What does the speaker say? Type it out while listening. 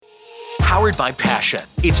powered by passion.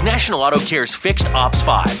 It's National Auto Care's Fixed Ops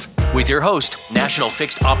 5 with your host, National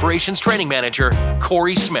Fixed Operations Training Manager,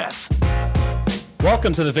 Corey Smith.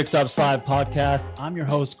 Welcome to the Fixed Ops 5 podcast. I'm your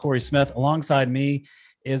host, Corey Smith. Alongside me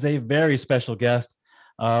is a very special guest,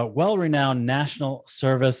 well-renowned national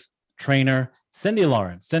service trainer, Cindy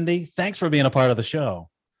Lawrence. Cindy, thanks for being a part of the show.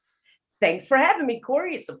 Thanks for having me,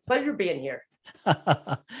 Corey. It's a pleasure being here.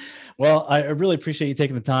 Well, I really appreciate you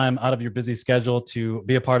taking the time out of your busy schedule to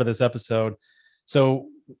be a part of this episode. So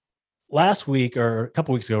last week, or a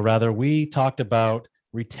couple weeks ago, rather, we talked about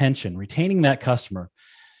retention, retaining that customer.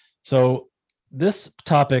 So this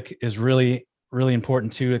topic is really, really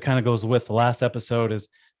important too. It kind of goes with the last episode, is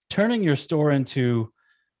turning your store into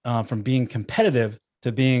from being competitive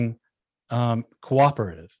to being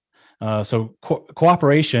cooperative. So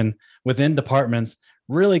cooperation within departments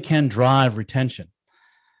really can drive retention.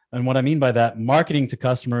 And what I mean by that, marketing to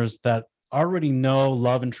customers that already know,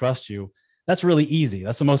 love, and trust you, that's really easy.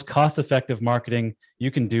 That's the most cost-effective marketing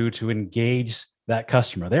you can do to engage that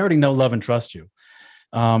customer. They already know, love, and trust you.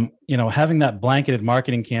 Having that blanketed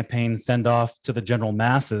marketing campaign send off to the general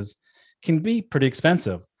masses can be pretty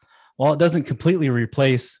expensive. While it doesn't completely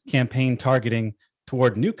replace campaign targeting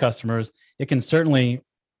toward new customers, it can certainly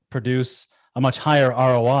produce a much higher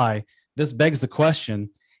ROI. This begs the question,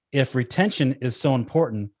 if retention is so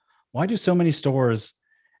important, why do so many stores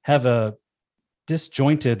have a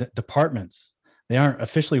disjointed departments? They aren't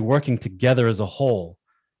officially working together as a whole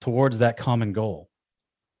towards that common goal.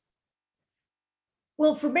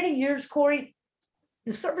 Well, for many years, Corey,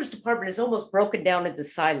 the service department is almost broken down into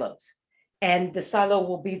silos. And the silo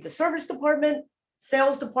will be the service department,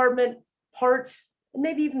 sales department, parts, and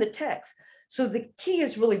maybe even the techs. So the key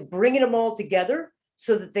is really bringing them all together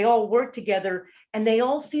so that they all work together and they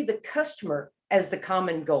all see the customer as the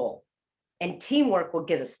common goal. And teamwork will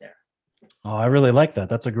get us there. Oh, I really like that.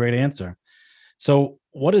 That's a great answer. So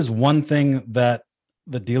what is one thing that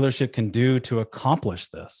the dealership can do to accomplish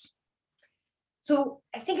this? So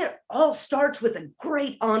I think it all starts with a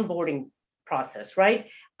great onboarding process, right?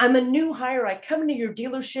 I'm a new hire. I come into your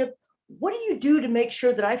dealership. What do you do to make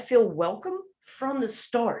sure that I feel welcome from the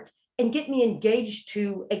start and get me engaged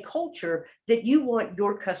to a culture that you want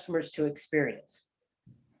your customers to experience?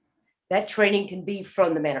 That training can be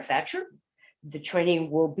from the manufacturer. The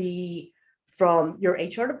training will be from your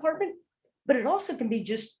HR department, but it also can be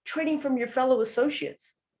just training from your fellow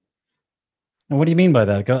associates. And what do you mean by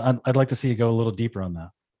that? I'd like to see you go a little deeper on that.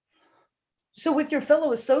 So with your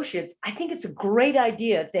fellow associates, I think it's a great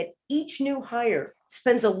idea that each new hire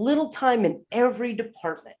spends a little time in every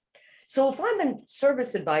department. So if I'm a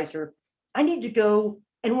service advisor, I need to go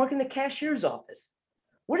and work in the cashier's office.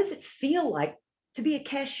 What does it feel like to be a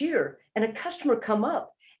cashier and a customer come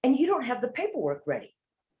up and you don't have the paperwork ready?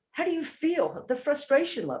 How do you feel? The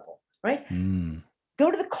frustration level, right?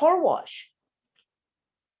 Go to the car wash.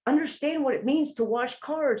 Understand what it means to wash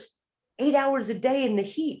cars 8 hours a day in the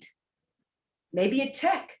heat. Maybe a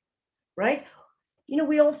tech, right?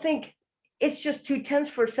 We all think it's just 2/10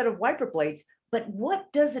 for a set of wiper blades, but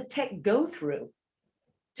what does a tech go through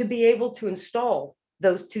to be able to install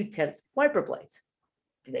those 2/10 wiper blades?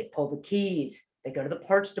 Do they pull the keys? They go to the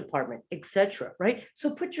parts department, etc., right? So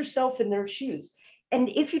put yourself in their shoes. And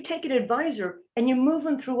if you take an advisor and you move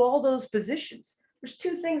them through all those positions, there's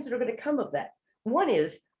two things that are going to come of that. One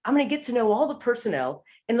is I'm going to get to know all the personnel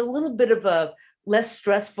in a little bit of a less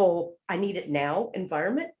stressful, I need it now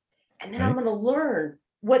environment. And then I'm going to learn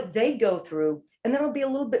what they go through. And then I'll be a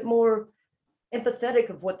little bit more empathetic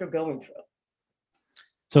of what they're going through.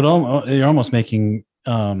 So you're almost making,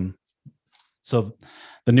 so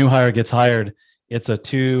the new hire gets hired. It's a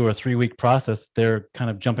 2 or 3 week process. They're kind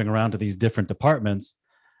of jumping around to these different departments,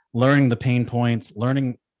 learning the pain points,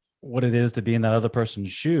 learning what it is to be in that other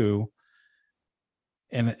person's shoe.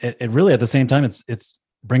 And it really, at the same time, it's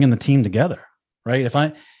bringing the team together, right?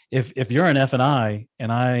 If you're an F&I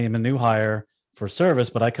and I am a new hire for service,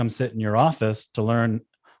 but I come sit in your office to learn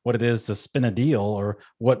what it is to spin a deal or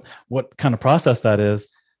what kind of process that is,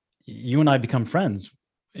 you and I become friends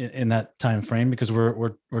in that time frame because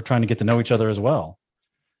we're trying to get to know each other as well.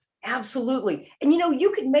 Absolutely. And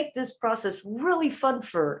you could make this process really fun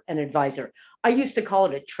for an advisor. I used to call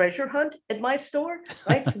it a treasure hunt at my store,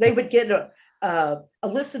 right? So they would get a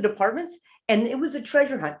list of departments and it was a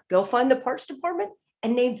treasure hunt. Go find the parts department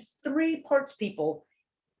and name 3 parts people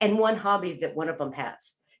and 1 hobby that one of them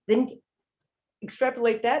has. Then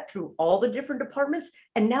extrapolate that through all the different departments.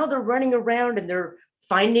 And now they're running around and they're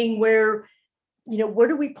finding where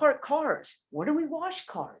do we park cars? Where do we wash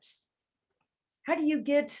cars? How do you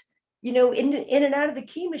get, in and out of the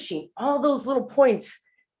key machine? All those little points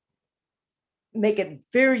make it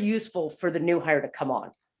very useful for the new hire to come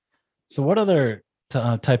on. So what other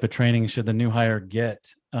type of training should the new hire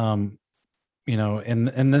get? And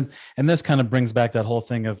this kind of brings back that whole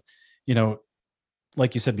thing of,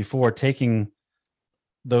 like you said before, taking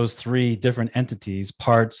those three different entities,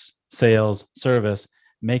 parts, sales, service,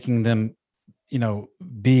 making them,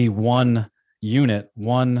 be one unit,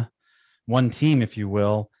 one team, if you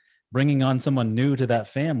will, bringing on someone new to that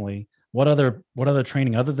family. What other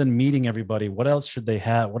training other than meeting everybody? What else should they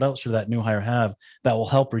have? What else should that new hire have that will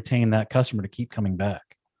help retain that customer to keep coming back?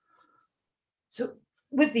 So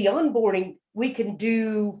with the onboarding, we can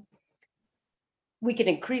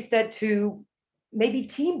increase that to maybe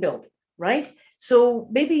team building, right? So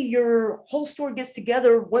maybe your whole store gets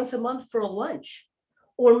together once a month for a lunch,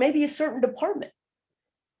 or maybe a certain department,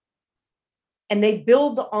 and they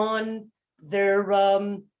build on their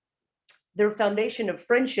foundation of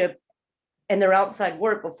friendship and their outside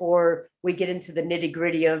work before we get into the nitty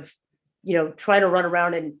gritty of, trying to run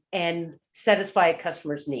around and satisfy a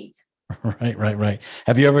customer's needs. Right.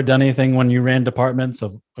 Have you ever done anything when you ran departments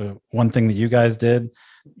of one thing that you guys did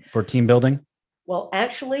for team building? Well,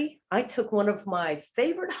 actually, I took one of my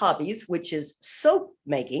favorite hobbies, which is soap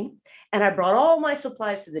making, and I brought all my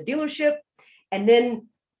supplies to the dealership. And then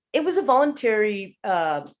it was a voluntary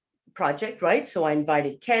project, right? So I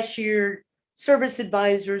invited cashier, service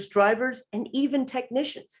advisors, drivers, and even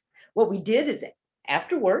technicians. What we did is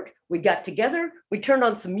after work, we got together, we turned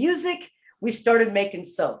on some music, we started making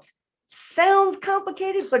soaps. Sounds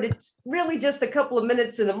complicated, but it's really just a couple of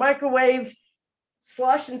minutes in the microwave,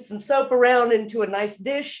 sloshing some soap around into a nice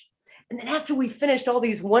dish. And then after we finished all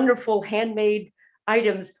these wonderful handmade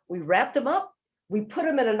items, we wrapped them up, we put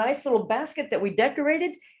them in a nice little basket that we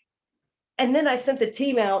decorated. And then I sent the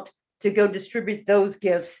team out to go distribute those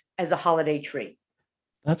gifts as a holiday treat.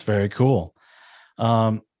 That's very cool.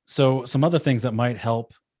 So some other things that might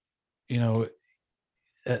help,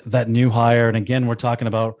 that new hire, and again, we're talking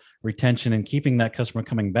about retention and keeping that customer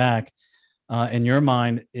coming back, in your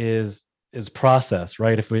mind is process,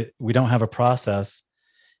 right? If we don't have a process,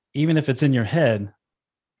 even if it's in your head,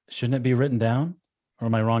 shouldn't it be written down? Or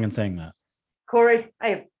am I wrong in saying that? Corey,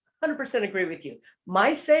 I 100% agree with you.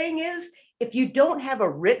 My saying is, if you don't have a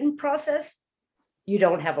written process, you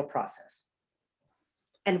don't have a process.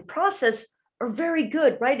 And process are very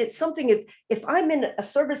good, right? It's something, if I'm in a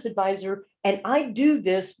service advisor and I do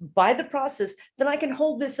this by the process, then I can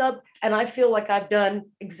hold this up and I feel like I've done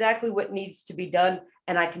exactly what needs to be done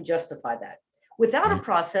and I can justify that. Without a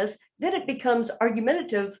process, then it becomes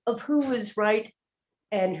argumentative of who is right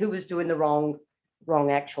and who is doing the wrong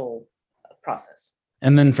actual process.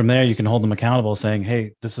 And then from there, you can hold them accountable saying,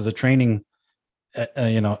 hey, this is a training,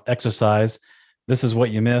 exercise. This is what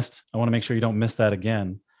you missed. I want to make sure you don't miss that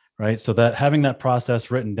again. Right. So that having that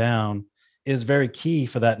process written down is very key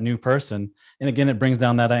for that new person. And again, it brings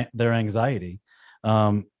down their anxiety.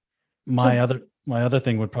 My other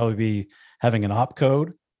thing would probably be having an op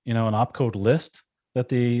code, an op code list that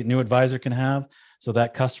the new advisor can have. So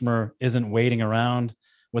that customer isn't waiting around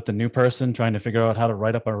with the new person trying to figure out how to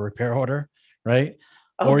write up a repair order. Right.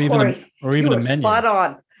 Or even a menu.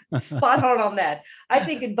 Spot on that. I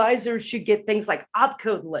think advisors should get things like op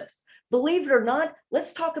code lists. Believe it or not,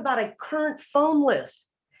 let's talk about a current phone list.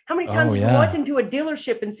 How many times have you walked into a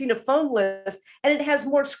dealership and seen a phone list and it has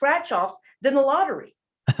more scratch offs than the lottery,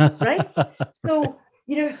 right? So,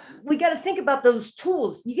 we got to think about those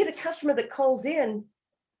tools. You get a customer that calls in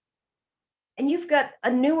and you've got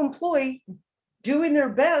a new employee doing their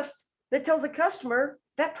best that tells a customer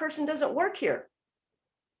that person doesn't work here.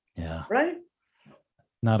 Yeah. Right.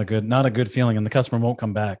 Not a good feeling, and the customer won't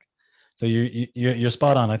come back. So you're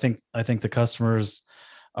spot on. I think the customers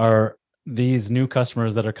these new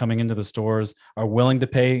customers that are coming into the stores are willing to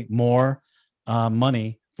pay more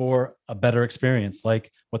money for a better experience,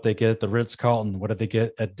 like what they get at the Ritz-Carlton, what do they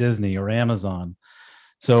get at Disney or Amazon.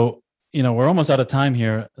 So, we're almost out of time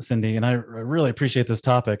here, Cindy, and I really appreciate this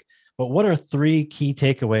topic, but what are 3 key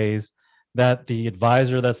takeaways that the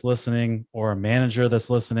advisor that's listening, or a manager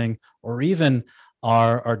that's listening, or even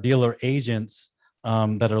our dealer agents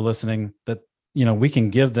that are listening, that we can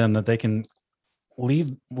give them, that they can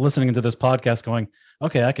leave listening to this podcast going,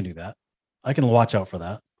 okay, I can do that. I can watch out for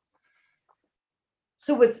that.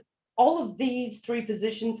 So with all of these 3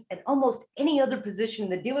 positions and almost any other position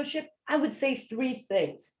in the dealership, I would say 3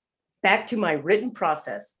 things. Back to my written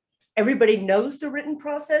process. Everybody knows the written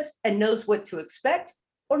process and knows what to expect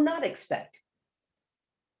or not expect.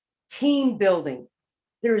 Team building.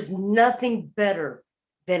 There is nothing better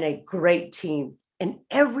than a great team, and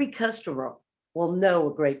every customer will know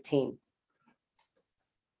a great team.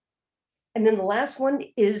 And then the last one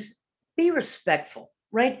is be respectful,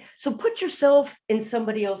 right? So put yourself in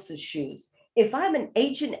somebody else's shoes. If I'm an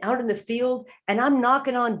agent out in the field and I'm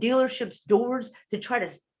knocking on dealerships' doors to try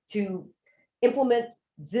to implement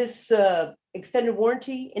this extended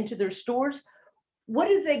warranty into their stores, what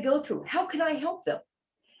do they go through? How can I help them?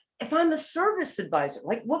 If I'm a service advisor,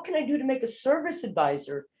 like what can I do to make a service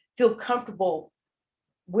advisor feel comfortable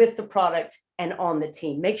with the product and on the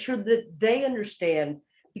team? Make sure that they understand,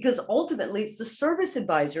 because ultimately it's the service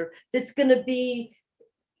advisor that's going to be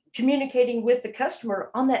communicating with the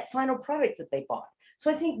customer on that final product that they bought.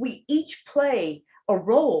 So I think we each play a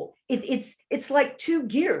role. It's like two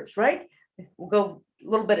gears, right? We'll go a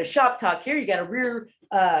little bit of shop talk here. You got a rear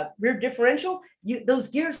differential. Those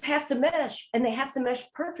gears have to mesh, and they have to mesh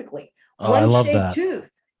perfectly. I love shaped that.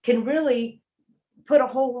 tooth can really put a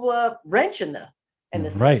whole wrench in the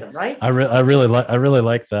system, right? I really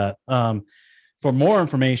like that. For more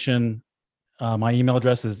information, my email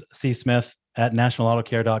address is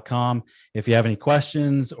csmith@nationalautocare.com. If you have any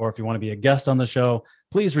questions or if you want to be a guest on the show,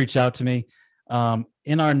 please reach out to me.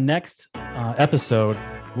 In our next episode,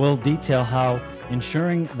 we'll detail how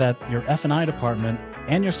ensuring that your F&I department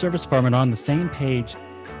and your service department are on the same page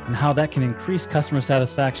and how that can increase customer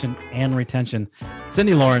satisfaction and retention.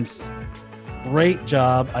 Cindy Lawrence, great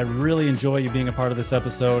job. I really enjoy you being a part of this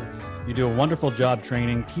episode. You do a wonderful job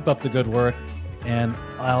training. Keep up the good work. And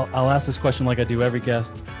I'll ask this question like I do every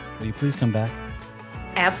guest. Will you please come back?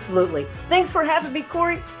 Absolutely. Thanks for having me,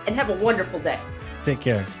 Corey, and have a wonderful day. Take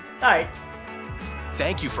care. All right.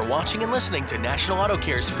 Thank you for watching and listening to National Auto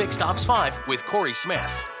Care's Fixed Ops 5 with Corey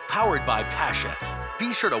Smith, powered by Passion.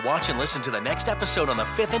 Be sure to watch and listen to the next episode on the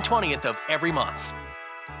 5th and 20th of every month.